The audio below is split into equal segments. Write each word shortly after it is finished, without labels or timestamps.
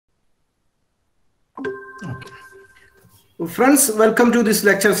Okay. Well, friends, welcome to this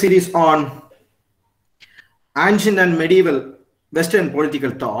lecture series on ancient and medieval Western political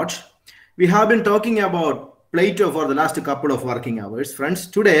thought. We have been talking about Plato for the last couple of working hours. Friends,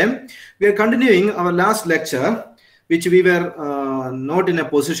 today we are continuing our last lecture, which we were not in a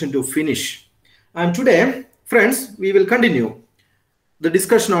position to finish. And today, friends, we will continue the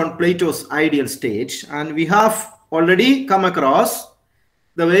discussion on Plato's ideal state, and we have already come across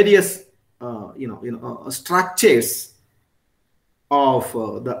the various structures of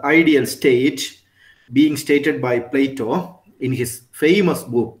the ideal state being stated by Plato in his famous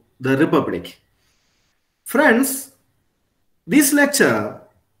book, The Republic. Friends, this lecture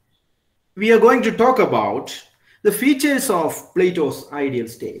we are going to talk about the features of Plato's ideal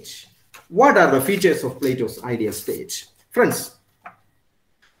state. What are the features of Plato's ideal state? Friends,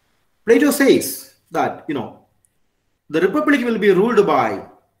 Plato says that, the Republic will be ruled by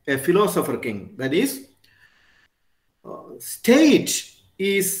a philosopher king. That is, state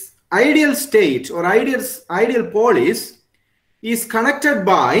is ideal state or ideal polis is connected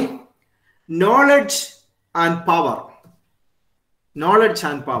by knowledge and power. Knowledge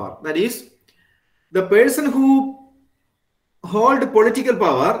and power. That is, the person who holds political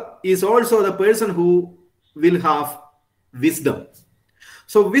power is also the person who will have wisdom.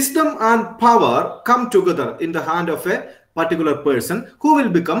 So wisdom and power come together in the hand of a particular person who will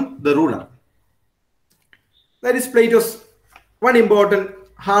become the ruler. That is Plato's one important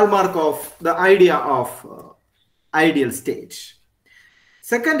hallmark of the idea of ideal state.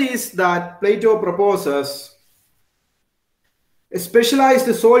 Second is that Plato proposes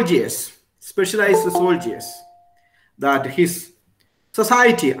specialized soldiers, that his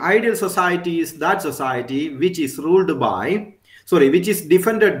society, ideal society is that society which is which is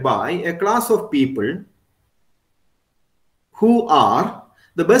defended by a class of people who are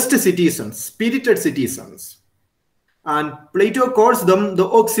the best citizens, spirited citizens. And Plato calls them the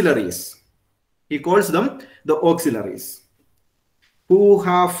auxiliaries. He calls them the auxiliaries, who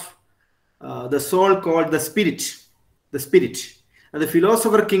have the soul called the spirit. And the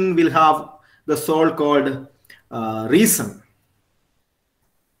philosopher king will have the soul called reason.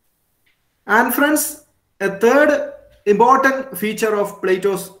 And friends, a third important feature of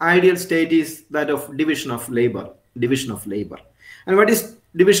Plato's ideal state is that of division of labor. And what is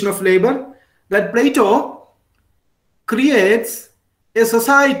division of labor? That Plato creates a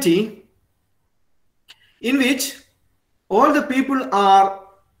society in which all the people are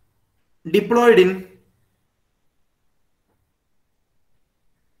deployed in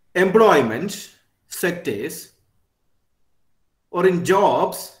employment sectors or in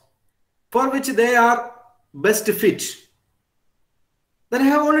jobs for which they are best fit. That I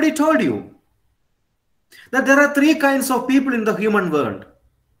have already told you that there are three kinds of people in the human world.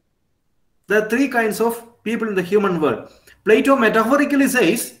 There are three kinds of people in the human world. Plato metaphorically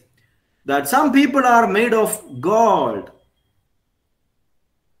says that some people are made of gold,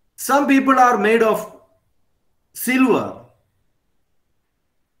 some people are made of silver,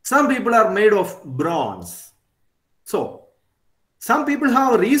 some people are made of bronze. So some people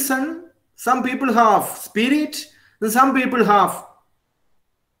have reason, some people have spirit, and some people have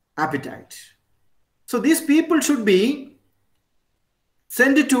appetite. So these people should be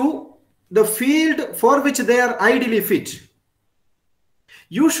sent to the field for which they are ideally fit.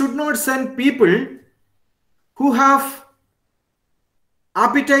 You should not send people who have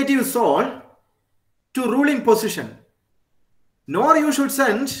appetitive soul to ruling position, nor you should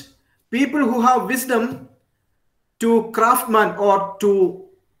send people who have wisdom to craftsmen or to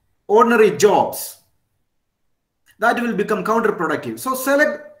ordinary jobs. That will become counterproductive. So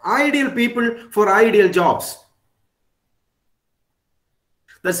select ideal people for ideal jobs.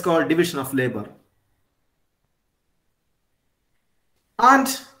 That's called division of labor.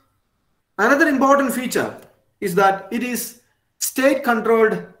 And another important feature is that it is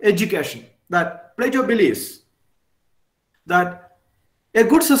state-controlled education. That Plato believes that a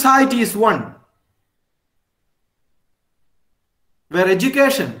good society is one where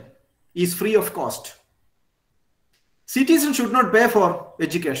education is free of cost. Citizens should not pay for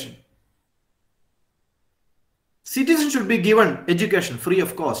education. Citizens should be given education free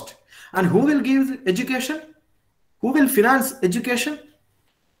of cost. And who will give education? Who will finance education?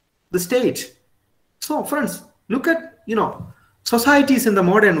 The state. So friends, look at, societies in the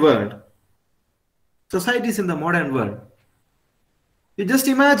modern world. Societies in the modern world. You just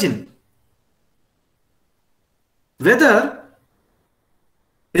imagine whether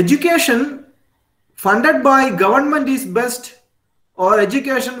education funded by government is best or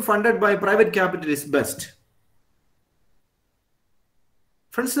education funded by private capital is best.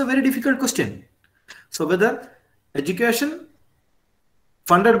 Friends, it's a very difficult question. So whether education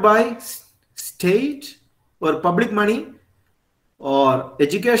funded by state or public money, or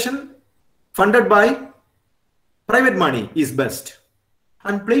education funded by private money is best.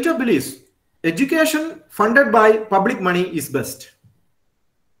 And Plato believes education funded by public money is best.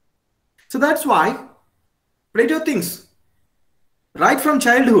 So that's why Plato thinks right from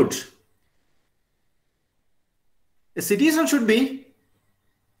childhood, a citizen should be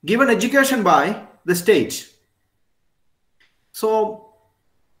given education by the state. So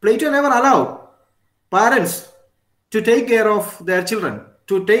Plato never allowed parents to take care of their children,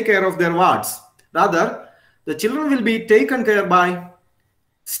 to take care of their wards. Rather, the children will be taken care by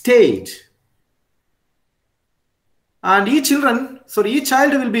state. And each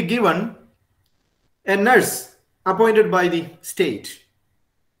child will be given a nurse appointed by the state.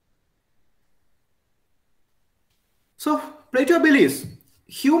 So Plato believes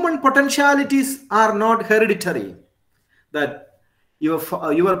human potentialities are not hereditary. That your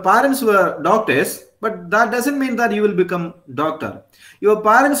parents were doctors, but that doesn't mean that you will become doctor. Your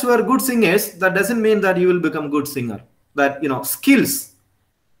parents were good singers, that doesn't mean that you will become good singer. That skills,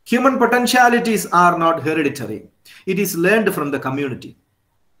 human potentialities are not hereditary. It is learned from the community.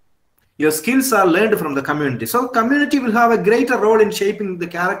 Your skills are learned from the community. So community will have a greater role in shaping the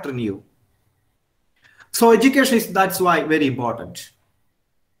character in you. So education is, that's why, very important.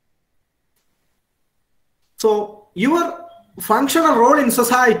 So your functional role in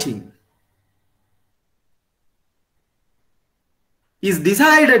society is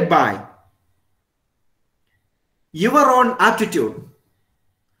decided by your own aptitude,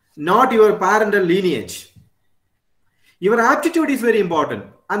 not your parental lineage. Your aptitude is very important.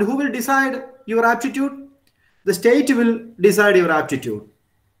 And who will decide your aptitude? The state will decide your aptitude.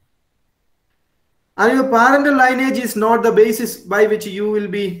 And your parental lineage is not the basis by which you will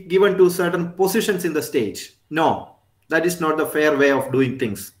be given to certain positions in the state. No, that is not the fair way of doing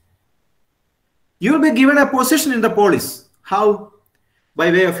things. You will be given a position in the police. How?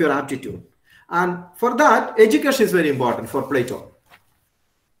 By way of your aptitude. And for that, education is very important for Plato.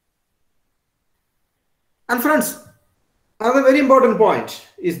 And friends, another very important point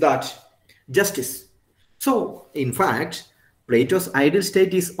is that justice. So, in fact, Plato's ideal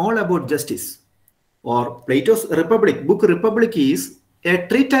state is all about justice. Or Plato's book Republic is a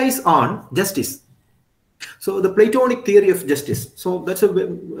treatise on justice. So the Platonic theory of justice. So that's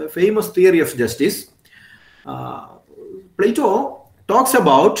a famous theory of justice. Plato talks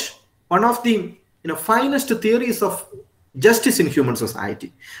about one of the finest theories of justice in human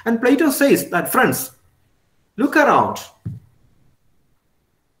society. And Plato says that, friends, look around.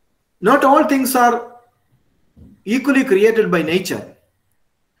 Not all things are equally created by nature.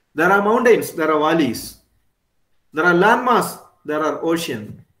 There are mountains, there are valleys, there are landmass, there are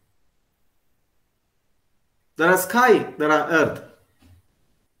ocean, there are sky, there are earth,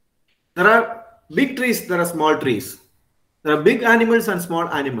 there are big trees, there are small trees, there are big animals and small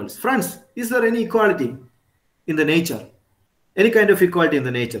animals. Friends, is there any equality in the nature? Any kind of equality in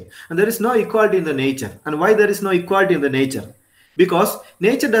the nature? And there is no equality in the nature. And why there is no equality in the nature? Because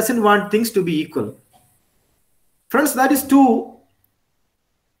nature doesn't want things to be equal. Friends, that is too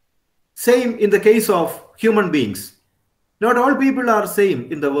same in the case of human beings. Not all people are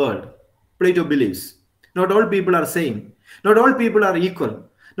same in the world, Plato believes. Not all people are same. Not all people are equal.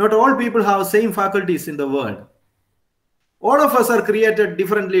 Not all people have same faculties in the world. All of us are created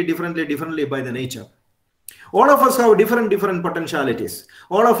differently by the nature. All of us have different potentialities.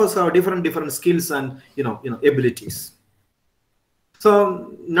 All of us have different skills and abilities.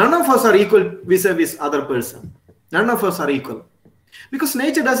 So none of us are equal vis-a-vis other person. None of us are equal. Because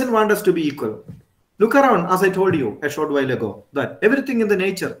nature doesn't want us to be equal. Look around, as I told you a short while ago, that everything in the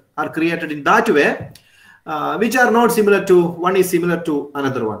nature are created in that way, which are not similar to, one is similar to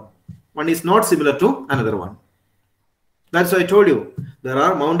another one. One is not similar to another one. That's why I told you, there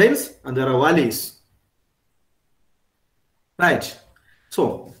are mountains and there are valleys. Right.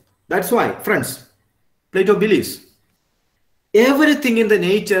 So, that's why, friends, Plato believes everything in the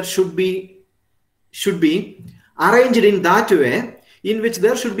nature should be arranged in that way in which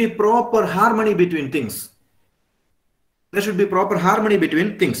there should be proper harmony between things. There should be proper harmony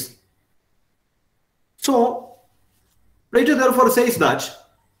between things. So, Plato therefore says that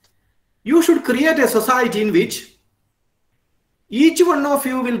you should create a society in which each one of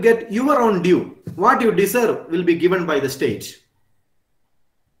you will get your own due. What you deserve will be given by the state.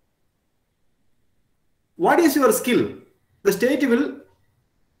 What is your skill? The state will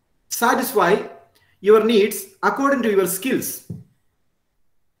satisfy your needs according to your skills.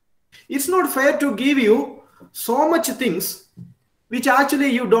 It's not fair to give you so much things which actually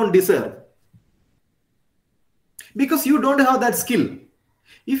you don't deserve. because you don't have that skill.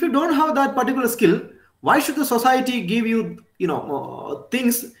 If you don't have that particular skill, why should the society give you,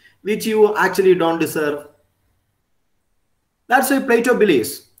 things which you actually don't deserve? That's why Plato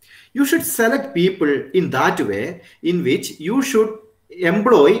believes you should select people in that way, in which you should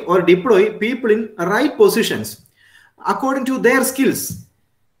employ or deploy people in right positions according to their skills.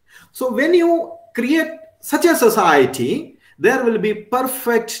 So when you create such a society, there will be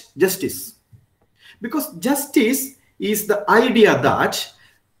perfect justice. Because justice is the idea that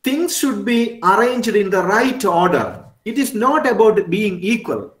things should be arranged in the right order. It is not about being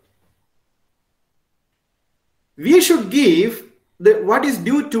equal. We should give what is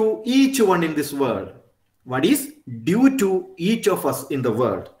due to each one in this world. What is due to each of us in the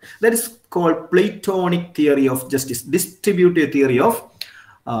world. That is called Platonic theory of justice, distributive theory of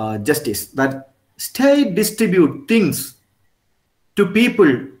justice. That state distribute things to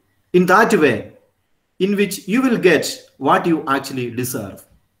people in that way in which you will get what you actually deserve.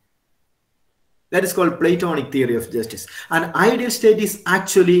 That is called Platonic theory of justice. An ideal state is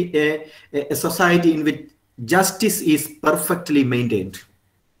actually a society in which justice is perfectly maintained.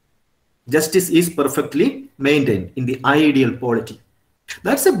 Justice is perfectly maintained in the ideal polity.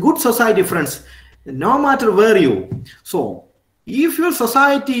 That's a good society, friends, no matter where you. So, if your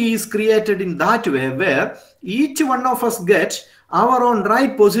society is created in that way, where each one of us gets our own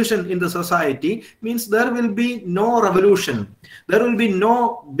right position in the society, means there will be no revolution. There will be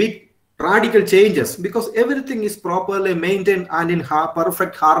no big radical changes, because everything is properly maintained and in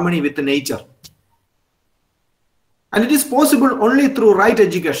perfect harmony with the nature. And it is possible only through right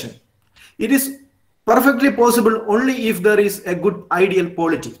education. It is perfectly possible only if there is a good ideal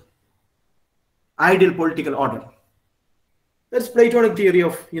polity, ideal political order. That's Platonic theory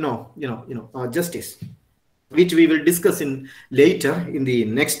of justice, which we will discuss in later in the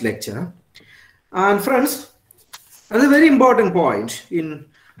next lecture. And friends, another very important point in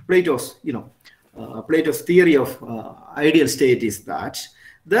Plato's Plato's theory of ideal state is that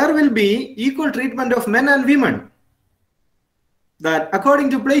there will be equal treatment of men and women. That according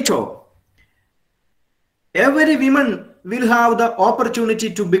to Plato, every woman will have the opportunity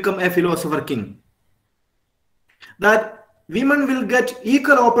to become a philosopher king. That women will get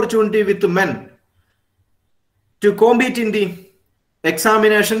equal opportunity with the men to compete in the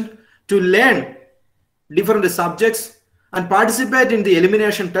examination, to learn different subjects and participate in the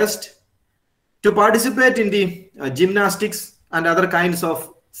elimination test, to participate in the gymnastics and other kinds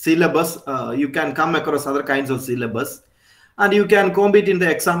of syllabus. You can come across other kinds of syllabus and you can compete in the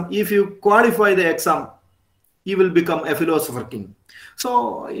exam. If you qualify the exam, you will become a philosopher king.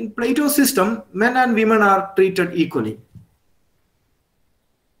 So in Plato's system, men and women are treated equally.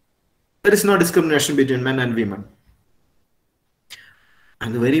 There is no discrimination between men and women.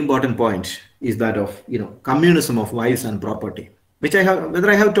 And the very important point is that of communism of wives and property, which I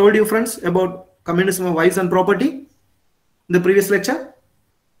have told you, friends, about communism of wives and property in the previous lecture.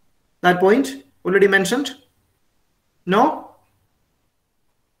 That point already mentioned. No?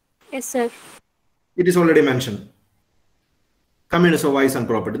 Yes, sir. It is already mentioned. Communism of wives and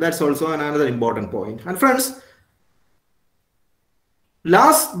property. That's also another important point. And friends,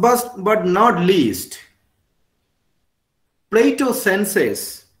 last but not least, Plato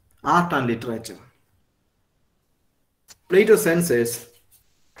senses art and literature. Plato senses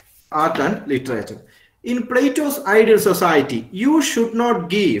art and literature. In Plato's ideal society, you should not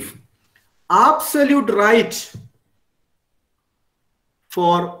give absolute right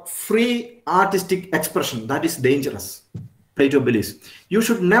for free artistic expression. That is dangerous. Plato believes you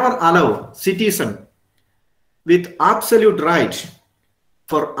should never allow citizen with absolute right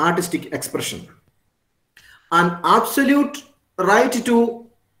for artistic expression. An absolute right to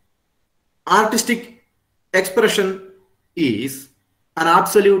artistic expression is an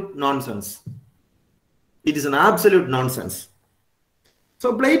absolute nonsense. It is an absolute nonsense.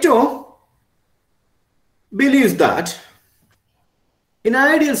 So Plato believes that in an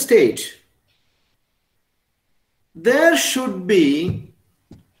ideal state, there should be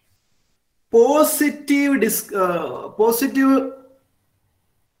positive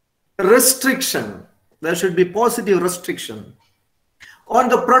restriction. There should be positive restriction on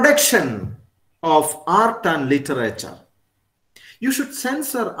the production of art and literature. You should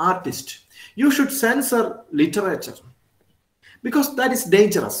censor artists. You should censor literature, because that is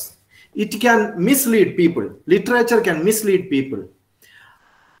dangerous. It can mislead people. Literature can mislead people.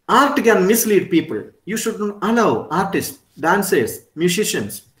 Art can mislead people. You should not allow artists, dancers,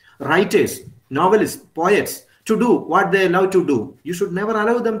 musicians, writers, novelists, poets to do what they love to do. You should never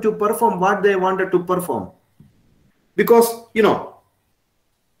allow them to perform what they wanted to perform. Because,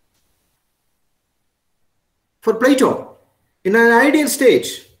 For Plato, in an ideal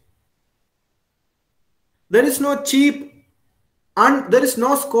state, there is no cheap and there is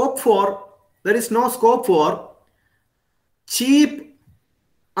no scope for cheap,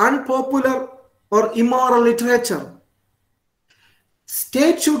 unpopular or immoral literature.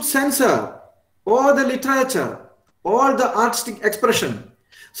 State should censor all the literature, all the artistic expression,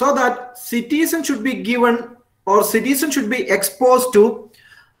 so that citizens should be given or citizens should be exposed to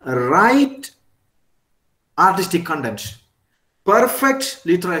right artistic content, perfect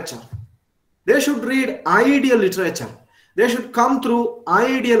literature. They should read ideal literature. They should come through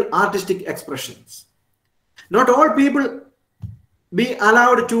ideal artistic expressions. Not all people be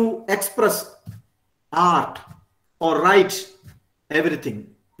allowed to express art or write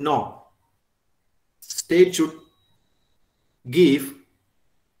everything. No. State should give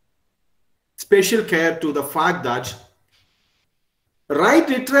special care to the fact that right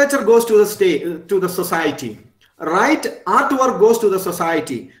literature goes to the state, to the society. Right artwork goes to the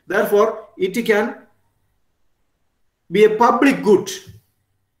society. Therefore, it can be a public good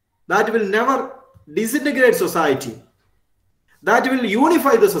that will never disintegrate society, that will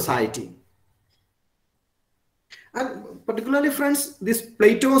unify the society. And particularly, friends, this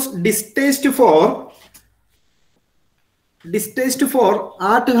Plato's distaste for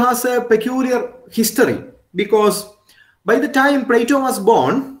art has a peculiar history, because by the time Plato was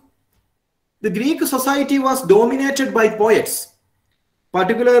born, the Greek society was dominated by poets,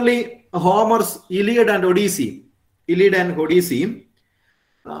 particularly Homer's Iliad and Odyssey.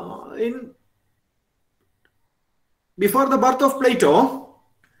 Before the birth of Plato,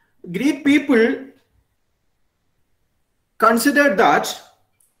 Greek people considered that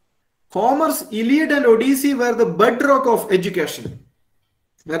Homer's Iliad and Odyssey were the bedrock of education,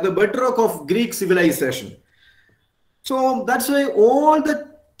 were the bedrock of Greek civilization. So that's why all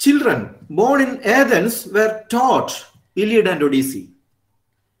the children born in Athens were taught Iliad and Odyssey.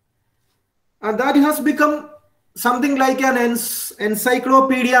 And that has become something like an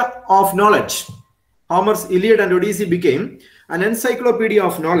encyclopedia of knowledge. Homer's Iliad and Odyssey became an encyclopedia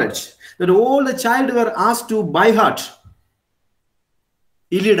of knowledge, that all the child were asked to by heart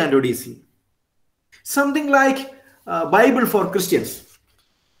Iliad and Odyssey. Something like Bible for Christians.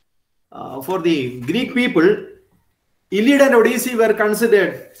 For the Greek people, Iliad and Odyssey were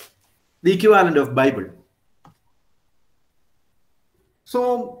considered the equivalent of Bible.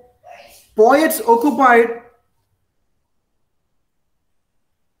 So poets occupied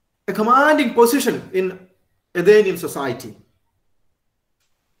a commanding position in Athenian society.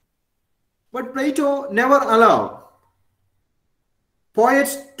 But Plato never allowed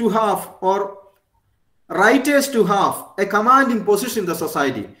poets to have or writers to have a commanding position in the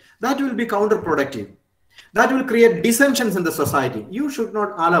society. That will be counterproductive. That will create dissensions in the society. You should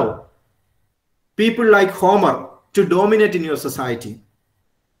not allow people like Homer to dominate in your society.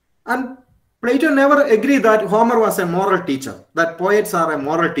 And Plato never agreed that Homer was a moral teacher, that poets are a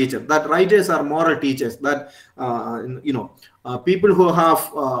moral teacher, that writers are moral teachers, that people who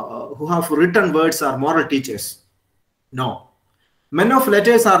have written words are moral teachers. No. Men of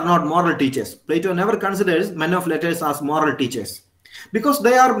letters are not moral teachers. Plato never considers men of letters as moral teachers, because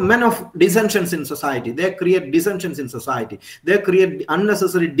they are men of dissensions in society. They create dissensions in society. They create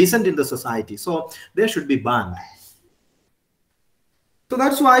unnecessary dissent in the society. So they should be banned. So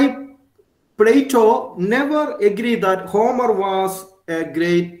that's why Plato never agreed that Homer was a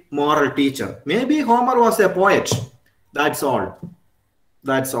great moral teacher. Maybe Homer was a poet. That's all.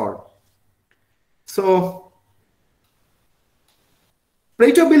 That's all. So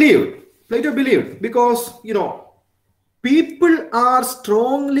Plato believed because, people are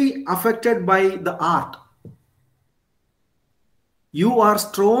strongly affected by the art. You are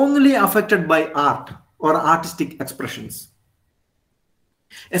strongly affected by art or artistic expressions.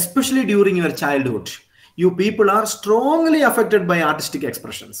 Especially during your childhood, you people are strongly affected by artistic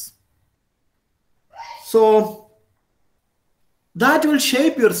expressions. So that will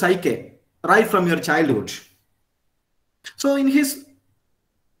shape your psyche right from your childhood. So in his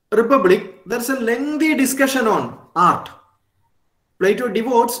Republic, there's a lengthy discussion on art. Plato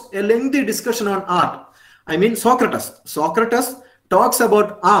devotes a lengthy discussion on art. I mean Socrates. Socrates talks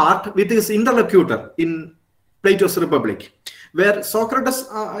about art with his interlocutor in Plato's Republic, where Socrates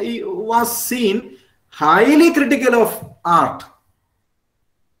was seen highly critical of art.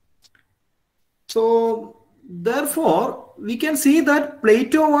 So therefore, we can see that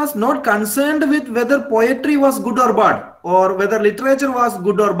Plato was not concerned with whether poetry was good or bad, or whether literature was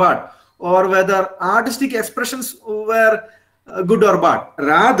good or bad, or whether artistic expressions were good or bad.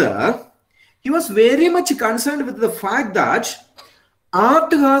 Rather, he was very much concerned with the fact that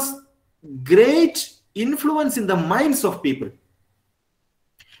art has great influence in the minds of people,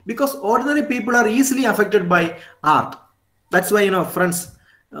 because ordinary people are easily affected by art. That's why, friends,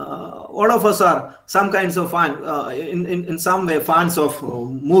 all of us are some kinds of fan, in some way fans of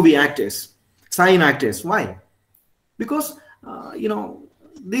movie actors, sign actors. Why? Because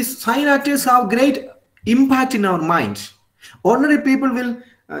these sign actors have great impact in our mind. Ordinary people will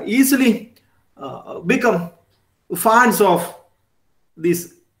easily become fans of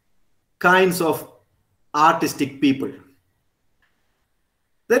these kinds of artistic people.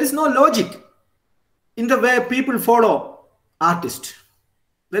 There is no logic in the way people follow artists.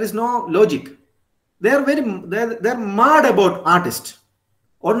 There is no logic. They're mad about artists.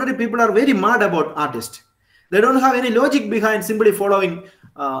 Ordinary people are very mad about artists. They don't have any logic behind simply following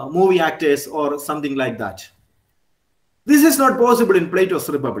movie actors or something like that. This is not possible in Plato's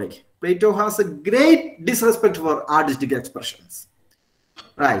Republic. Plato has a great disrespect for artistic expressions.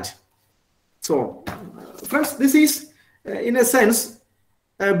 Right. So, friends, this is, in a sense,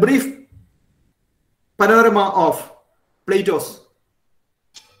 a brief panorama of Plato's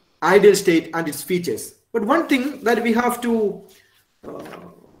ideal state and its features. But one thing that we have to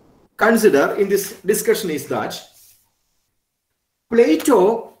consider in this discussion is that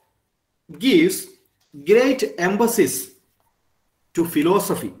Plato gives great emphasis to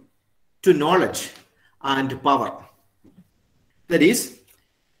philosophy, to knowledge and power. That is,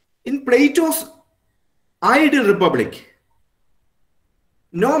 in Plato's ideal republic,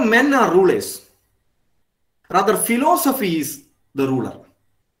 no men are rulers. Rather, philosophy is the ruler.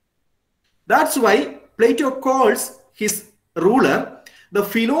 That's why Plato calls his ruler the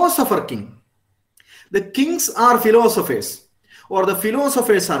philosopher king. The kings are philosophers, or the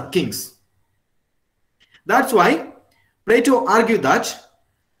philosophers are kings. That's why Plato argued that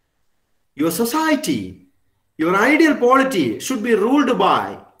your society, your ideal polity should be ruled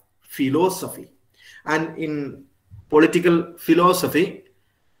by philosophy. And in political philosophy,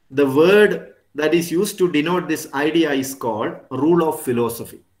 the word that is used to denote this idea is called rule of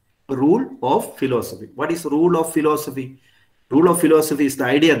philosophy. Rule of philosophy. What is rule of philosophy? Rule of philosophy is the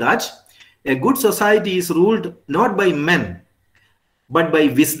idea that a good society is ruled not by men, but by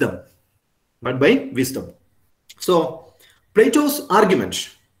wisdom. But by wisdom. So, Plato's argument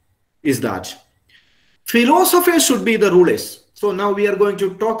is that philosophers should be the rulers. So now we are going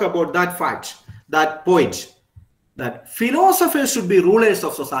to talk about that fact, that point, that philosophers should be rulers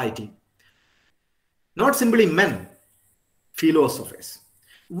of society. Not simply men, philosophers.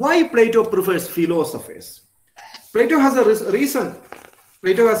 Why Plato prefers philosophers? Plato has a reason.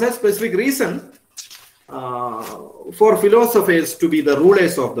 Plato has a specific reason for philosophers to be the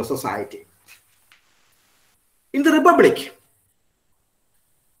rulers of the society. In the Republic,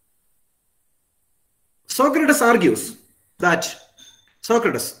 Socrates argues that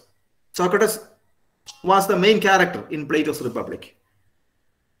Socrates was the main character in Plato's Republic.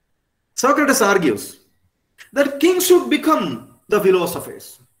 Socrates argues that kings should become the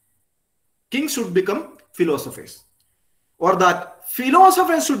philosophers. Kings should become philosophers. Or that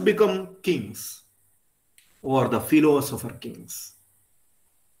philosophers should become kings. Or the philosopher kings.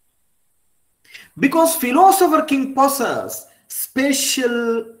 Because philosopher king possess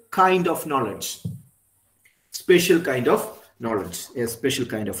special kind of knowledge. Special kind of knowledge. A special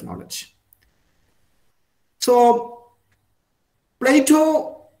kind of knowledge. So,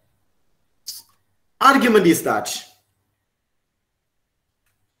 Plato's argument is that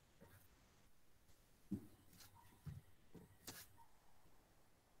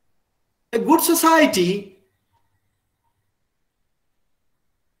a good society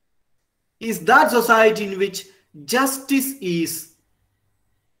is that society in which justice is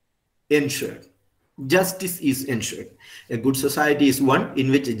ensured. Justice is ensured. A good society is one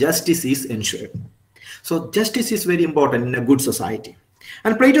in which justice is ensured. So justice is very important in a good society.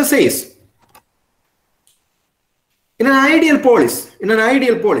 And Plato says, in an ideal polis,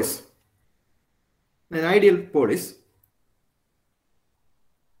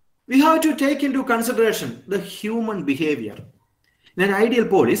 we have to take into consideration the human behavior. In an ideal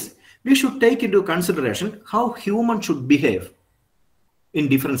polis, we should take into consideration how humans should behave in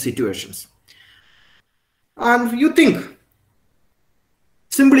different situations. And you think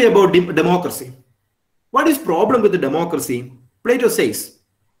simply about democracy. What is the problem with the democracy? Plato says,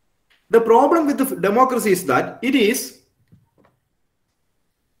 the problem with the democracy is that it is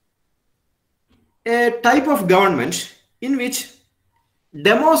a type of government in which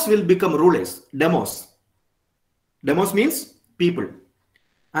demos will become rulers. Demos means people,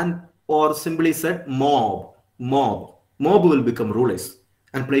 and or simply said mob will become rulers.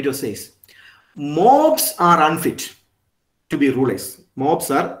 And Plato says mobs are unfit to be rulers.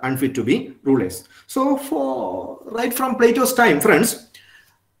 Mobs are unfit to be rulers. So for right from Plato's time, friends,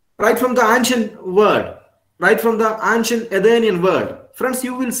 right from the ancient world, right from the ancient Athenian world, friends,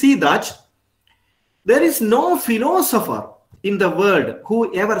 you will see that there is no philosopher in the world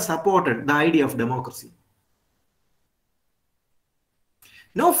who ever supported the idea of democracy.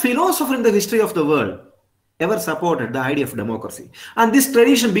 No philosopher in the history of the world ever supported the idea of democracy. And this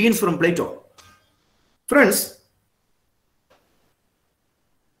tradition begins from Plato. Friends,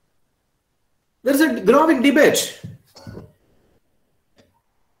 there is a growing debate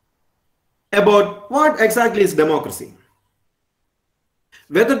about what exactly is democracy.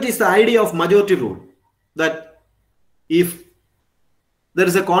 Whether it is the idea of majority rule, that if there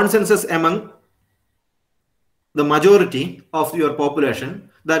is a consensus among the majority of your population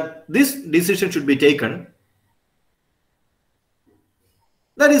that this decision should be taken,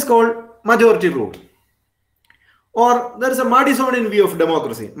 that is called majority rule. Or there is a Madisonian view of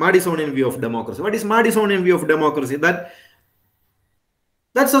democracy. Madisonian view of democracy. What is Madisonian view of democracy? That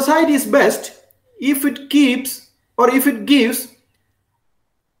society is best if it keeps or if it gives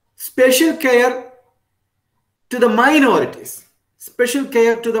special care to the minorities. Special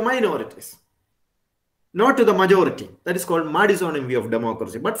care to the minorities, not to the majority. That is called Madisonian view of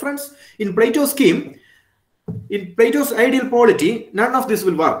democracy. But friends, in Plato's scheme, in Plato's ideal polity, none of this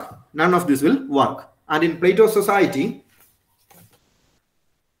will work. None of this will work. And in Plato's society,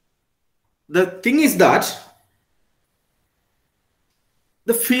 the thing is that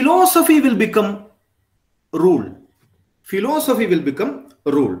the philosophy will become rule. Philosophy will become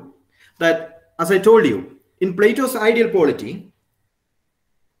rule. That, as I told you, in Plato's ideal polity,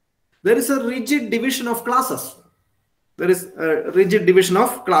 there is a rigid division of classes. There is a rigid division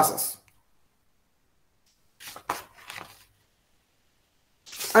of classes.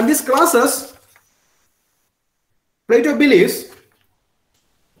 And these classes, Plato believes,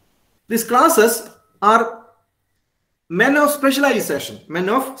 these classes are men of specialization. Men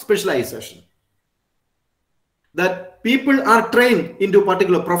of specialization. That people are trained into a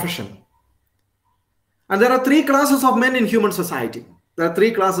particular profession. And there are three classes of men in human society. There are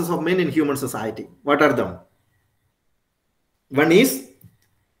three classes of men in human society. What are them? One is,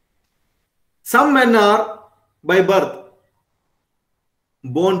 some men are by birth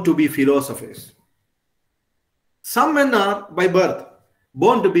born to be philosophers. Some men are by birth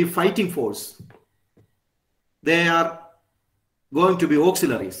born to be fighting force. They are going to be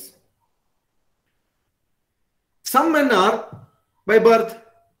auxiliaries. Some men are by birth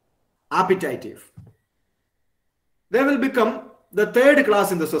appetitive. They will become the third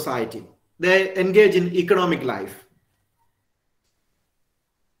class in the society. They engage in economic life.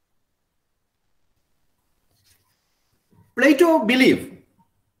 Plato believes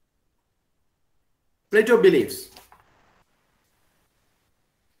there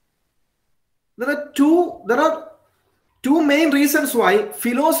are two main reasons why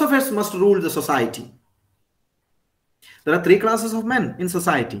philosophers must rule the society. There are three classes of men in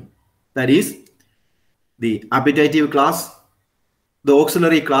society. That is, the appetitive class, the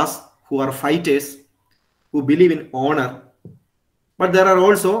auxiliary class, who are fighters, who believe in honor. But there are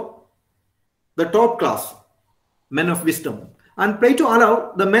also the top class, men of wisdom. And Plato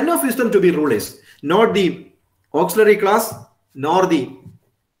allowed the men of wisdom to be rulers, not the auxiliary class, nor the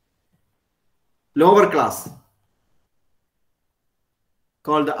lower class,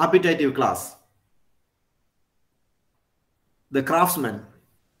 called the appetitive class, the craftsmen.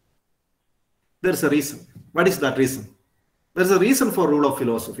 There's a reason. What is that reason? There's a reason for rule of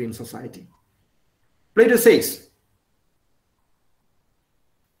philosophy in society. Plato says,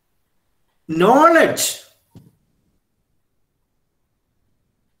 knowledge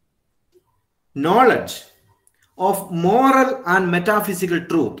of moral and metaphysical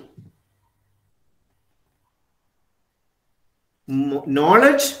truth.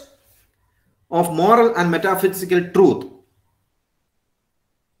 Knowledge of moral and metaphysical truth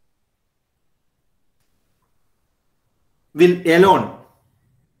will alone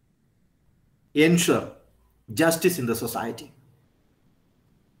ensure justice in the society.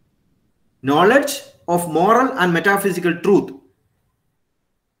 Knowledge of moral and metaphysical truth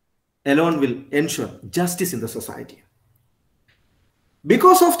alone will ensure justice in the society.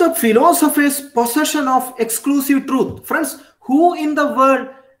 Because of the philosopher's possession of exclusive truth. Friends, who in the world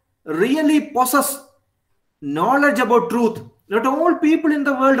really possess knowledge about truth? Not all people in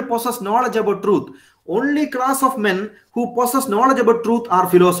the world possess knowledge about truth. Only class of men who possess knowledge about truth are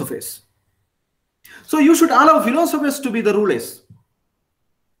philosophers. So you should allow philosophers to be the rulers.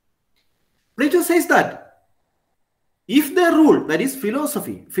 Plato says that if they rule, that is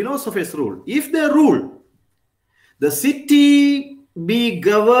philosophy, philosophers rule, if they rule, The city be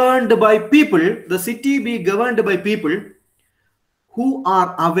governed by people, the city be governed by people who are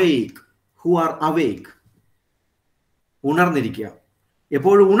awake, who are awake. ഉണർന്നിരിക്കുക.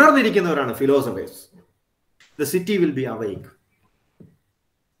 എപ്പോഴും ഉണർന്നിരിക്കുന്നവരാണ് philosophers. The city will be awake.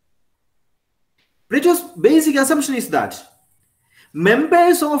 Plato's basic assumption is that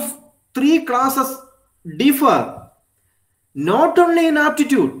members of three classes differ not only in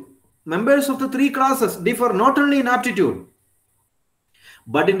aptitude. Members of the three classes differ not only in aptitude,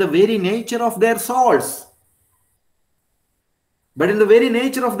 but in the very nature of their souls. But in the very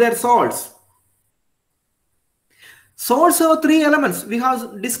nature of their souls. Souls have three elements. We have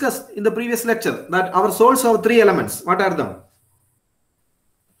discussed in the previous lecture that our souls have three elements. What are them?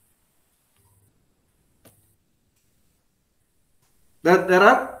 That there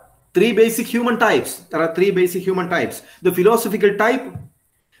are three basic human types. There are three basic human types. The philosophical type,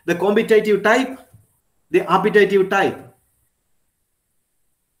 the competitive type, the appetitive type.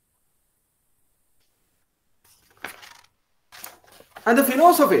 And the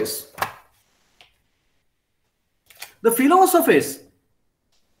philosophers,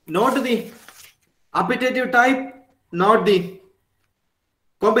 not the appetitive type, not the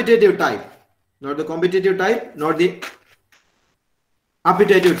competitive type, not the competitive type, not the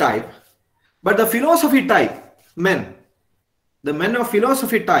appetitive type, but the philosophy type men, the men of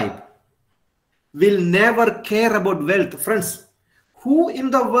philosophy type will never care about wealth. Friends, who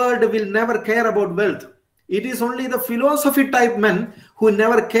in the world will never care about wealth? It is only the philosophy type men who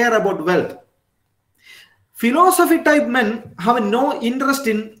never care about wealth. Philosophy type men have no interest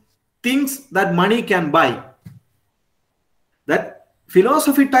in things that money can buy. That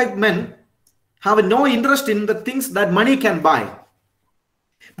philosophy type men have no interest in the things that money can buy.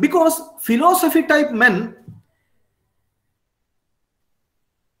 Because philosophy type men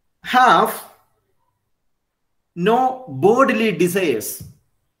have no bodily desires.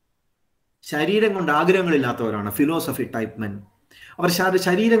 ശരീരം കൊണ്ട് ആഗ്രഹങ്ങളില്ലാത്തവരാണ് philosophy type men. അവർ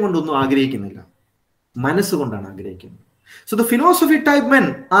ശരീരം കൊണ്ടൊന്നും ആഗ്രഹിക്കുന്നില്ല, മനസ്സുകൊണ്ടാണ് ആഗ്രഹിക്കുന്നത്. So the philosophy type men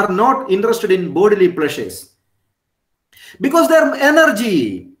are not interested in bodily pleasures because their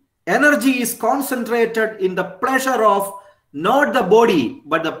energy is concentrated in the pleasure of not the body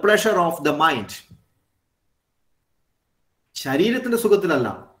but the pleasure of the mind. ശരീരത്തിന്റെ സുഖത്തിലല്ല,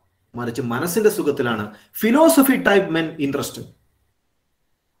 മറിച്ച് മനസ്സിന്റെ സുഖത്തിലാണ് philosophy type men interested.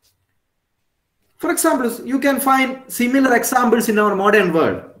 For example, you can find similar examples in our modern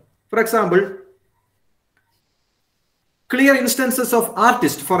world. For example, clear instances of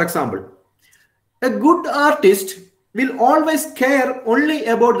artists. For example, a good artist will always care only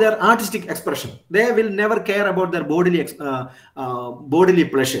about their artistic expression. They will never care about their bodily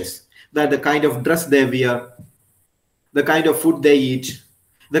pleasures, that the kind of dress they wear, the kind of food they eat,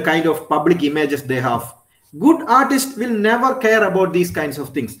 the kind of public images they have. Good artists will never care about these kinds of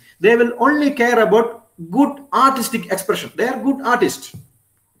things. They will only care about good artistic expression. They are good artists.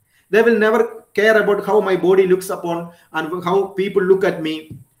 They will never care about how my body looks upon and how people look at me,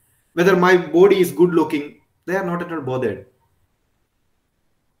 whether my body is good looking. They are not at all bothered.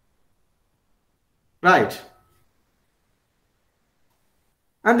 Right?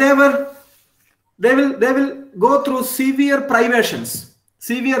 And they will go through severe privations,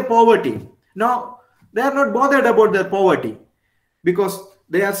 severe poverty. Now, they are not bothered about their poverty because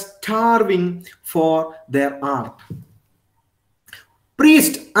they are starving for their art.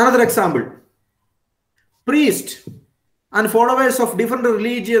 Priest, another example. Priest and followers of different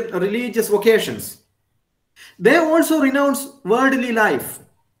religious vocations, they also renounce worldly life.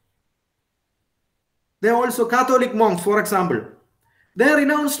 They also, Catholic monks, for example, they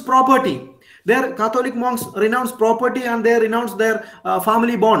renounced property. Their Catholic monks renounce property and they renounce their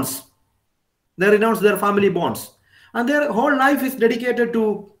family bonds. They renounce their family bonds. And their whole life is dedicated to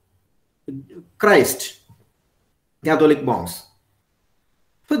Christ. Catholic monks.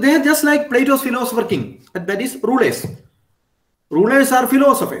 So they are just like Plato's philosopher king. That is rulers. Rulers are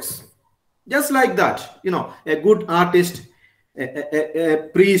philosophers. Just like that. You know, a good artist, a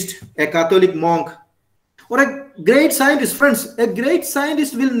priest, a Catholic monk, or a great scientist. Friends, a great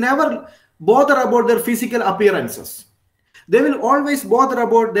scientist will never bother about their physical appearances. They will always bother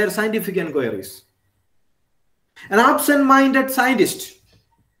about their scientific inquiries. An absent-minded scientist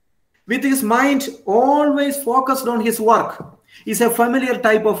with his mind always focused on his work is a familiar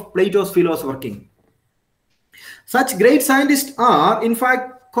type of Plato's philosopher king. Such great scientists are, in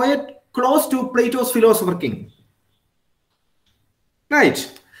fact, quite close to Plato's philosopher king. Right?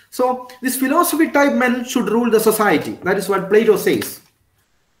 So, this philosophy type men should rule the society. That is what Plato says.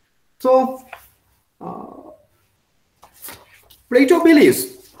 So, Plato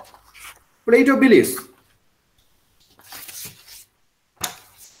believes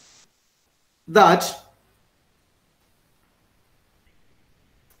that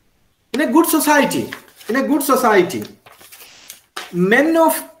in a good society,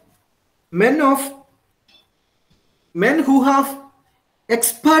 men who have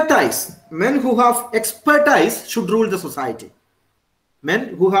expertise should rule the society.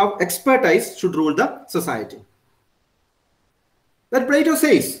 Men who have expertise should rule the society. That Plato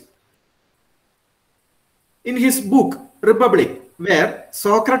says in his book Republic, where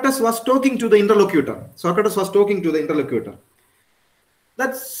Socrates was talking to the interlocutor.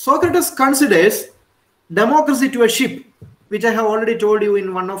 That Socrates considers democracy to a ship, which I have already told you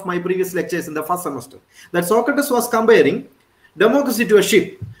in one of my previous lectures in the first semester. That Socrates was comparing democracy to a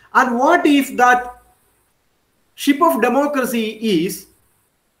ship. And what if that ship of democracy is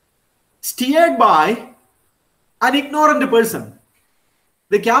steered by an ignorant person?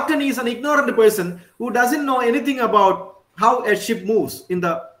 The captain is an ignorant person who doesn't know anything about how a ship moves in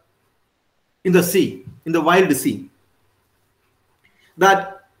the sea, in the wild sea.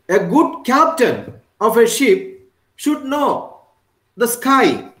 That a good captain of a ship should know the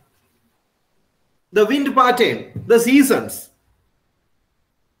sky, the wind pattern, the seasons,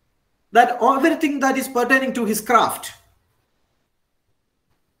 that everything that is pertaining to his craft.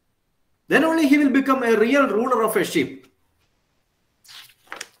 Then only he will become a real ruler of a ship.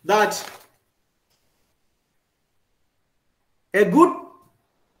 That a good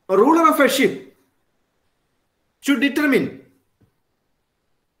ruler of a ship should determine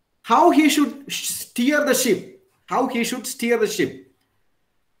how he should steer the ship.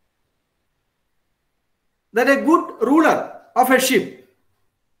 That a good ruler of a ship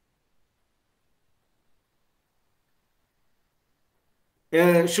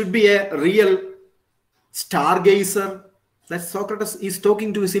should be a real stargazer. That Socrates is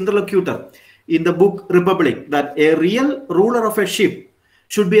talking to his interlocutor in the book Republic, that a real ruler of a ship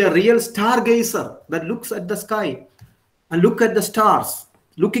should be a real stargazer that looks at the sky and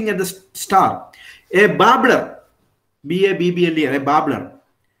looking at the star. A babbler, B-A-B-B-L-E-R, a babbler.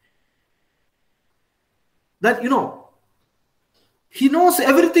 That, he knows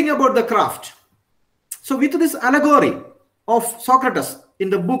everything about the craft. So with this allegory of Socrates in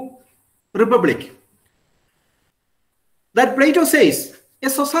the book Republic, that Plato says a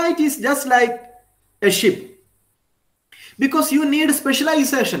society is just like a ship, because you need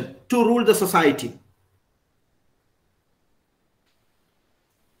specialization to rule the society.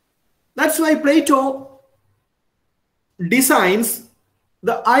 That's why Plato designs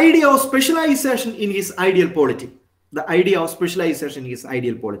the idea of specialization in his ideal polity.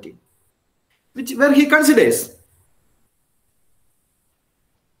 Where he considers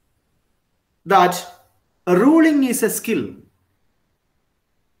that ruling is a skill.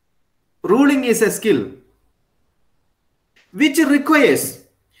 Which requires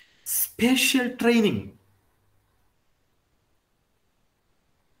special training.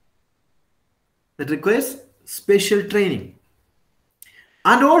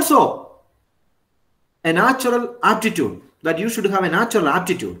 And also a natural aptitude, that you should have a natural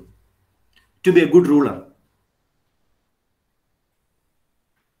aptitude to be a good ruler.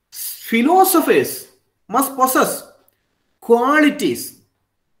 Philosophers must possess qualities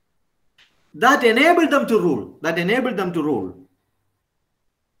that enable them to rule.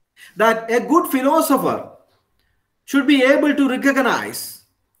 That a good philosopher should be able to recognize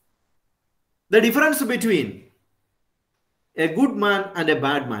the difference between a good man and a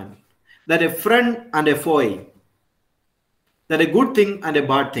bad man, that a friend and a foe, that a good thing and a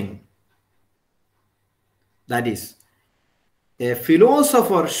bad thing. That is, a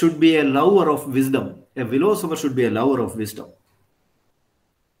philosopher should be a lover of wisdom.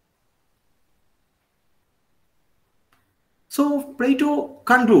 So Plato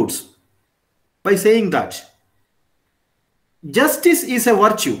concludes by saying that justice is a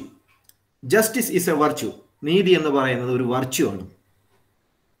virtue. നീതി എന്ന് പറയുന്നത് ഒരു വർച്യു ആണ്.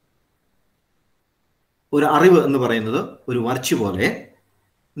 ഒരു അറിവ് എന്ന് പറയുന്നത് ഒരു വർച്യു പോലെ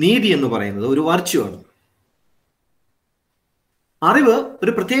നീതി എന്ന് പറയുന്നത് ഒരു വർച്യു ആണ്. അറിവ്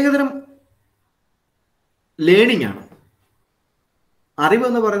ഒരു പ്രത്യേകതരം ലേണിംഗ് ആണ്.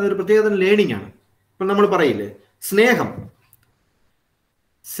 ഇപ്പം നമ്മൾ പറയില്ലേ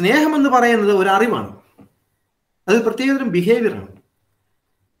സ്നേഹം എന്ന് പറയുന്നത് ഒരു അറിവാണ്. അത് പ്രത്യേകതരം ബിഹേവിയർ ആണ്.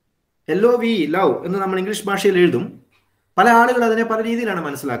 LOVE ലവ് എന്ന് നമ്മൾ ഇംഗ്ലീഷ് ഭാഷയിൽ എഴുതും. പല ആളുകൾ അതിനെ പല രീതിയിലാണ്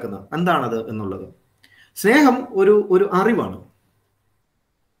മനസ്സിലാക്കുന്നത്. എന്താണത് എന്നുള്ളത്. സ്നേഹം ഒരു അറിവാണ്.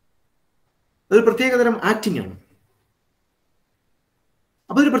 അതൊരു പ്രത്യേകതരം ആക്ടിംഗ് ആണ്.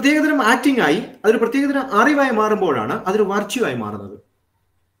 അപ്പൊ അതൊരു പ്രത്യേകതരം ആക്ടിംഗ് ആയി, അതൊരു പ്രത്യേകതരം അറിവായി മാറുമ്പോഴാണ് അതൊരു വർച്യു ആയി മാറുന്നത്.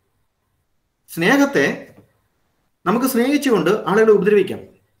 സ്നേഹത്തെ നമുക്ക് സ്നേഹിച്ചുകൊണ്ട് ആളുകളെ ഉപദ്രവിക്കാം.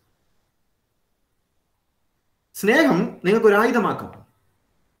 സ്നേഹം നിങ്ങൾക്കൊരു ആയുധമാക്കാം.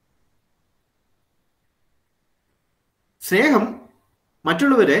 സ്നേഹം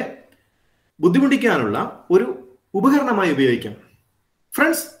മറ്റുള്ളവരെ ബുദ്ധിമുട്ടിക്കാനുള്ള ഒരു ഉപകരണമായി ഉപയോഗിക്കാം.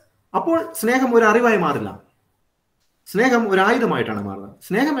 ഫ്രണ്ട്സ്, അപ്പോൾ സ്നേഹം ഒരു അറിവായി മാറില്ല. സ്നേഹം ഒരു ആയുധമായിട്ടാണ് മാറുന്നത്.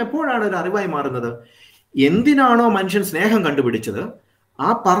 സ്നേഹം എപ്പോഴാണ് ഒരു അറിവായി മാറുന്നത്? എന്തിനാണോ മനുഷ്യൻ സ്നേഹം കണ്ടുപിടിച്ചത്, ആ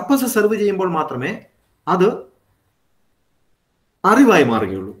പർപ്പസ് സെർവ് ചെയ്യുമ്പോൾ മാത്രമേ അത് അറിവായി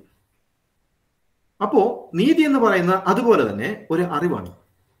മാറുകയുള്ളൂ. അപ്പോ നീതി എന്ന് പറയുന്ന അതുപോലെ തന്നെ ഒരു അറിവാണ്.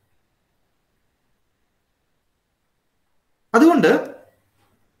 അതുകൊണ്ട്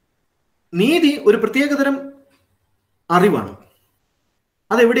നീതി ഒരു പ്രത്യേകതരം അറിവാണ്.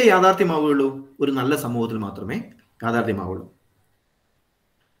 അതെവിടെ യാഥാർത്ഥ്യമാവുകയുള്ളൂ? ഒരു നല്ല സമൂഹത്തിൽ മാത്രമേ യാഥാർത്ഥ്യമാവുള്ളൂ.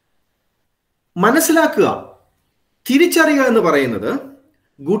 മനസ്സിലാക്കുക, തിരിച്ചറിയുക എന്ന് പറയുന്നത്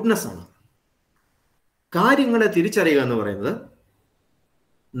ഗുഡ്നെസ് ആണ്. കാര്യങ്ങളെ തിരിച്ചറിയുക എന്ന് പറയുന്നത്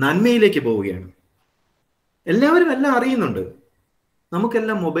നന്മയിലേക്ക് പോവുകയാണ്. എല്ലാവരും എല്ലാം അറിയുന്നുണ്ട്.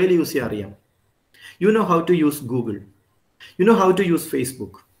 നമുക്കെല്ലാം മൊബൈൽ യൂസ് ചെയ്യാൻ അറിയാം. You know how to use Google, you know how to use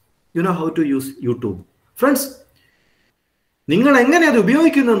Facebook, you know how to use YouTube. Friends, നിങ്ങൾ എങ്ങനെ അത്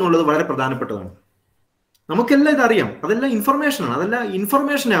ഉപയോഗിക്കുന്നു എന്നുള്ളത് വളരെ പ്രധാനപ്പെട്ടതാണ്. നമുക്കെല്ലാം ഇതറിയാം. അതെല്ലാം ഇൻഫർമേഷനാണ്. അതെല്ലാം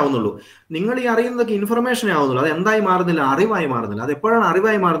ഇൻഫർമേഷനേ ആവുന്നുള്ളൂ. നിങ്ങൾ ഈ അറിയുന്നതൊക്കെ ഇൻഫർമേഷനേ ആവുന്നുള്ളൂ. അത് എന്തായി മാറുന്നില്ല? അറിവായി മാറുന്നില്ല. അത് എപ്പോഴാണ്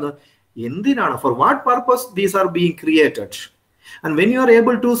അറിവായി മാറുന്നത്? എന്തിനാണ്? Four what purpose these are being created? And when you are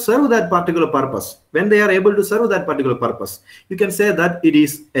able to serve that particular purpose, when they are able to serve that particular purpose, you can say that it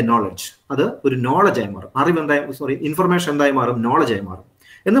is a knowledge. അത് ഒരു knowledge ആയി മാറും. അറിവ് എന്തായി, information എന്തായി മാറും? Knowledge ആയി മാറും.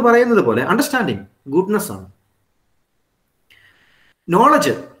 എന്ന് പറയുന്നത് പോലെ അണ്ടർസ്റ്റാൻഡിങ് ഗുഡ്നെസ് ആണ്.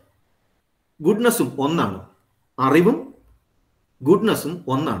 നോളജ് ഗുഡ്നെസ്സും ഒന്നാണ്. അറിവും ഗുഡ്നെസ്സും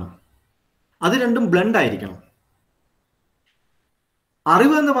ഒന്നാണ്. അത് രണ്ടും ബ്ലെൻഡ് ആയിരിക്കണം.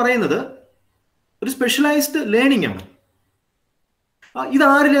 അറിവ് എന്ന് പറയുന്നത് ഒരു സ്പെഷ്യലൈസ്ഡ് ലേണിംഗ് ആണ്. ഇത്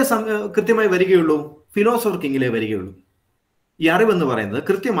ആരിലെ കൃത്യമായി വരികയുള്ളൂ? ഫിലോസഫർ കിങ്ങിലെ വരികയുള്ളൂ. ഈ അറിവെന്ന് പറയുന്നത്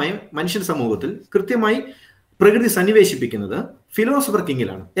കൃത്യമായി മനുഷ്യൻ സമൂഹത്തിൽ കൃത്യമായി പ്രകൃതി സന്നിവേശിപ്പിക്കുന്നത് ഫിലോസഫർ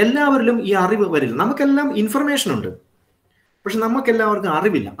കിങ്ങിലാണ്. എല്ലാവരിലും ഈ അറിവ് വരില്ല. നമുക്കെല്ലാം ഇൻഫർമേഷൻ ഉണ്ട്, പക്ഷെ നമുക്കെല്ലാവർക്കും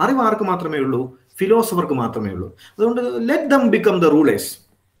അറിവില്ല. അറിവ് ആർക്ക് മാത്രമേ ഉള്ളൂ? ഫിലോസഫർക്ക് മാത്രമേ ഉള്ളൂ. അതുകൊണ്ട് let them become the rulers,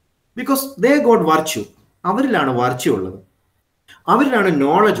 because they got വർച്യു. അവരിലാണ് വർച്യു ഉള്ളത്, അവരിലാണ്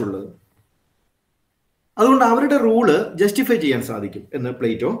നോളജ് ഉള്ളത്. അതുകൊണ്ട് അവരുടെ റൂള് ജസ്റ്റിഫൈ ചെയ്യാൻ സാധിക്കും എന്ന്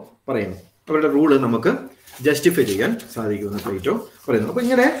പ്ലേറ്റോ പറയുന്നു. അവരുടെ റൂള് നമുക്ക് ജസ്റ്റിഫൈ ചെയ്യാൻ സാധിക്കുമെന്ന് പ്ലേറ്റോ പറയുന്നു. അപ്പൊ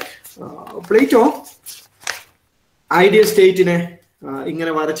ഇങ്ങനെ പ്ലേറ്റോ ഐഡിയൽ സ്റ്റേറ്റിനെ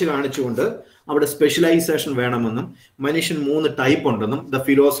ഇങ്ങനെ വരച്ച് കാണിച്ചുകൊണ്ട് അവിടെ സ്പെഷ്യലൈസേഷൻ വേണമെന്നും മനുഷ്യൻ 3 ടൈപ്പ് ഉണ്ടെന്നും, the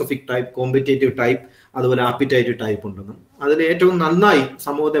philosophic type, competitive type, അതുപോലെ ആപ്പിറ്റേറ്റീവ് ടൈപ്പ് ഉണ്ടെന്നും, അതിൽ ഏറ്റവും നന്നായി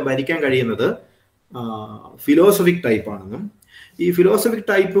സമൂഹത്തെ ഭരിക്കാൻ കഴിയുന്നത് ഫിലോസഫിക് ടൈപ്പാണെന്നും, ഈ ഫിലോസഫിക്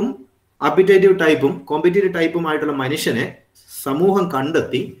ടൈപ്പും ആപ്പിറ്റേറ്റീവ് ടൈപ്പും കോമ്പറ്റേറ്റീവ് ടൈപ്പുമായിട്ടുള്ള മനുഷ്യനെ സമൂഹം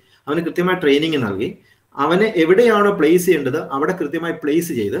കണ്ടെത്തി അവന് കൃത്യമായ ട്രെയിനിങ് നൽകി അവനെ എവിടെയാണോ പ്ലേസ് ചെയ്യേണ്ടത് അവിടെ കൃത്യമായി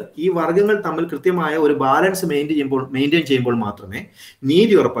പ്ലേസ് ചെയ്ത് ഈ വർഗ്ഗങ്ങൾ തമ്മിൽ കൃത്യമായ ഒരു ബാലൻസ് മെയിൻറ്റെയിൻ ചെയ്യുമ്പോൾ മാത്രമേ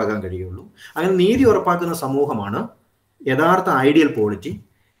നീതി ഉറപ്പാക്കാൻ കഴിയുള്ളൂ. അങ്ങനെ നീതി ഉറപ്പാക്കുന്ന സമൂഹമാണ് യഥാർത്ഥ ഐഡിയൽ പോളിറ്റി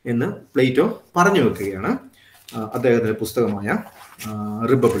എന്ന് പ്ലേറ്റോ പറഞ്ഞു വെക്കുകയാണ് അദ്ദേഹത്തിന്റെ പുസ്തകമായ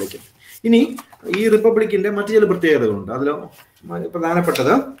റിപ്പബ്ലിക്. ഇനി ഈ റിപ്പബ്ലിക്കിന്റെ മറ്റു ചില പ്രത്യേകതകളുണ്ട്. അതിൽ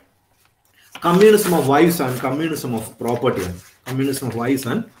പ്രധാനപ്പെട്ടത് communism of wives and communism of property ആണ്. Communism of wives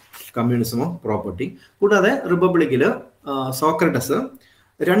and communism of property. കൂടാതെ റിപ്പബ്ലിക്കിൽ സോക്രട്ടസ്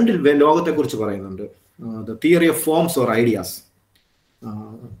 2 ലോകത്തെക്കുറിച്ച് പറയുന്നുണ്ട്. The theory of forms or ideas,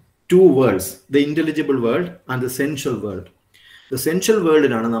 2 worlds, the intelligible world and the സെൻഷ്വൽ world. The സെൻഷ്വൽ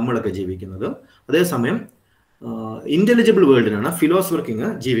വേൾഡിലാണ് നമ്മളൊക്കെ ജീവിക്കുന്നത്, അതേസമയം ഇന്റലിജിബിൾ വേൾഡിനാണ് ഫിലോസഫർ കിങ്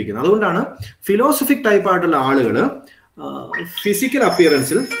ജീവിക്കുന്നത്. അതുകൊണ്ടാണ് philosophic ടൈപ്പായിട്ടുള്ള ആളുകൾ physical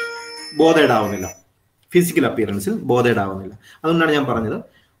അപ്പിയറൻസിൽ bothered ആവുന്നില്ല. അതുകൊണ്ടാണ് ഞാൻ പറഞ്ഞത്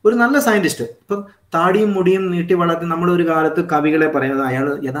ഒരു നല്ല സയന്റിസ്റ്റ് ഇപ്പം താടിയും മുടിയും നീട്ടി വളർത്തി നമ്മൾ ഒരു കാലത്ത് കവികളെ പറയുന്നത് അയാൾ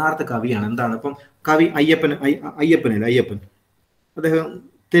യഥാർത്ഥ കവിയാണ്. എന്താണ് ഇപ്പം കവി അയ്യപ്പൻ, അദ്ദേഹം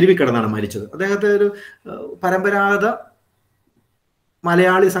തെരുവിൽ കിടന്നാണ് മരിച്ചത്. അദ്ദേഹത്തെ ഒരു പരമ്പരാഗത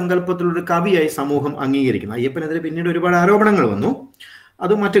മലയാളി സങ്കല്പത്തിലൊരു കവിയായി സമൂഹം അംഗീകരിക്കുന്നു. അയ്യപ്പനെതിരെ പിന്നീട് ഒരുപാട് ആരോപണങ്ങൾ വന്നു,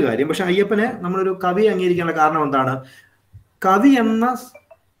 അത് മറ്റു കാര്യം. പക്ഷെ അയ്യപ്പനെ നമ്മളൊരു കവി അംഗീകരിക്കാനുള്ള കാരണം എന്താണ്? കവി എന്ന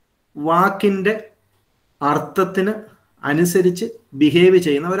വാക്കിന്റെ അർത്ഥത്തിന് അനുസരിച്ച് ബിഹേവ്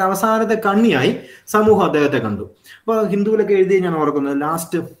ചെയ്യുന്ന ഒരു അവസാനത്തെ കണ്ണിയായി സമൂഹം അദ്ദേഹത്തെ കണ്ടു. അപ്പോൾ ഹിന്ദുവിലൊക്കെ എഴുതി ഞാൻ ഓർക്കുന്നത്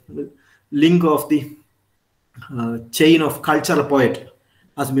last link of the chain of cultural poet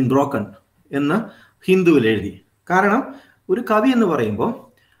has been broken എന്ന് ഹിന്ദുവിൽ എഴുതി. കാരണം ഒരു കവി എന്ന് പറയുമ്പോൾ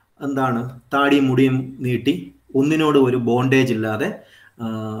എന്താണ്, താടിയും മുടിയും നീട്ടി ഒന്നിനോട് ഒരു ബോണ്ടേജ് ഇല്ലാതെ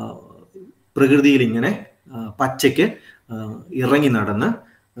പ്രകൃതിയിൽ ഇങ്ങനെ പച്ചയ്ക്ക് ഇറങ്ങി നടന്ന്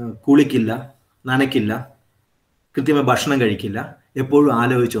കുളിക്കില്ല, നനയ്ക്കില്ല, കൃത്യമായി ഭക്ഷണം കഴിക്കില്ല, എപ്പോഴും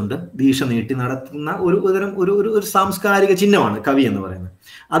ആലോചിച്ചുകൊണ്ട് ദീക്ഷ നീട്ടി നടത്തുന്ന ഒരു സാംസ്കാരിക ചിഹ്നമാണ് കവി എന്ന് പറയുന്നത്.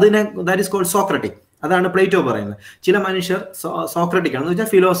 അതിനെ ദാറ്റ് ഈസ് കോൾഡ് സോക്രട്ടിക്. അതാണ് പ്ലേറ്റോ പറയുന്നത്. ചില മനുഷ്യർ സോക്രട്ടിക് ആണെന്ന് വെച്ചാൽ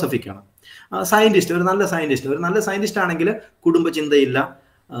ഫിലോസഫിക് ആണ്. സയന്റിസ്റ്റ്, ഒരു നല്ല സയന്റിസ്റ്റ് ആണെങ്കിൽ കുടുംബചിന്തയില്ല,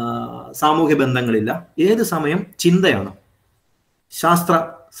 സാമൂഹ്യ ബന്ധങ്ങളില്ല, ഏത് സമയം ചിന്തയാണ്, ശാസ്ത്ര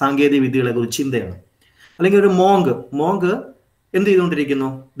സാങ്കേതിക വിദ്യകളെ കുറിച്ച് ചിന്തയാണ്. അല്ലെങ്കിൽ ഒരു മോങ്ക് എന്ത് ചെയ്തുകൊണ്ടിരിക്കുന്നു?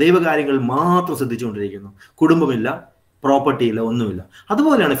 ദൈവകാര്യങ്ങൾ മാത്രം ശ്രദ്ധിച്ചുകൊണ്ടിരിക്കുന്നു. കുടുംബമില്ല, പ്രോപ്പർട്ടി ഇല്ല, ഒന്നുമില്ല.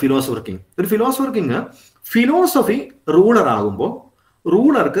 അതുപോലെയാണ് ഫിലോസഫർ കിങ്. ഒരു ഫിലോസഫർ കിങ് ഫിലോസഫി റൂളർ ആകുമ്പോൾ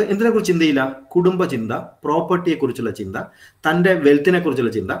റൂളർക്ക് എന്തിനെ കുറിച്ച് ചിന്തയില്ല? കുടുംബചിന്ത, പ്രോപ്പർട്ടിയെ കുറിച്ചുള്ള ചിന്ത, തൻ്റെ വെൽത്തിനെ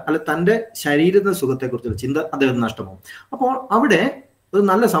കുറിച്ചുള്ള ചിന്ത, അല്ലെ തൻ്റെ ശരീരത്തിന്റെ സുഖത്തെ കുറിച്ചുള്ള ചിന്ത അദ്ദേഹത്തിന് നഷ്ടമാവും. അപ്പോൾ അവിടെ ഒരു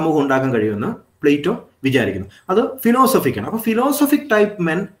നല്ല സമൂഹം ഉണ്ടാക്കാൻ കഴിയുമെന്ന് പ്ലേറ്റോ വിചാരിക്കുന്നു. അത് ഫിലോസഫിക്കാണ്. അപ്പൊ philosophic type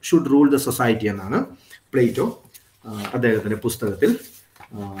men should rule the society എന്നാണ് പ്ലേറ്റോ അദ്ദേഹത്തിന്റെ പുസ്തകത്തിൽ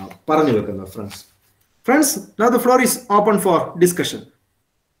പറഞ്ഞു വെക്കുന്നത്. Friends, now the floor is open for discussion.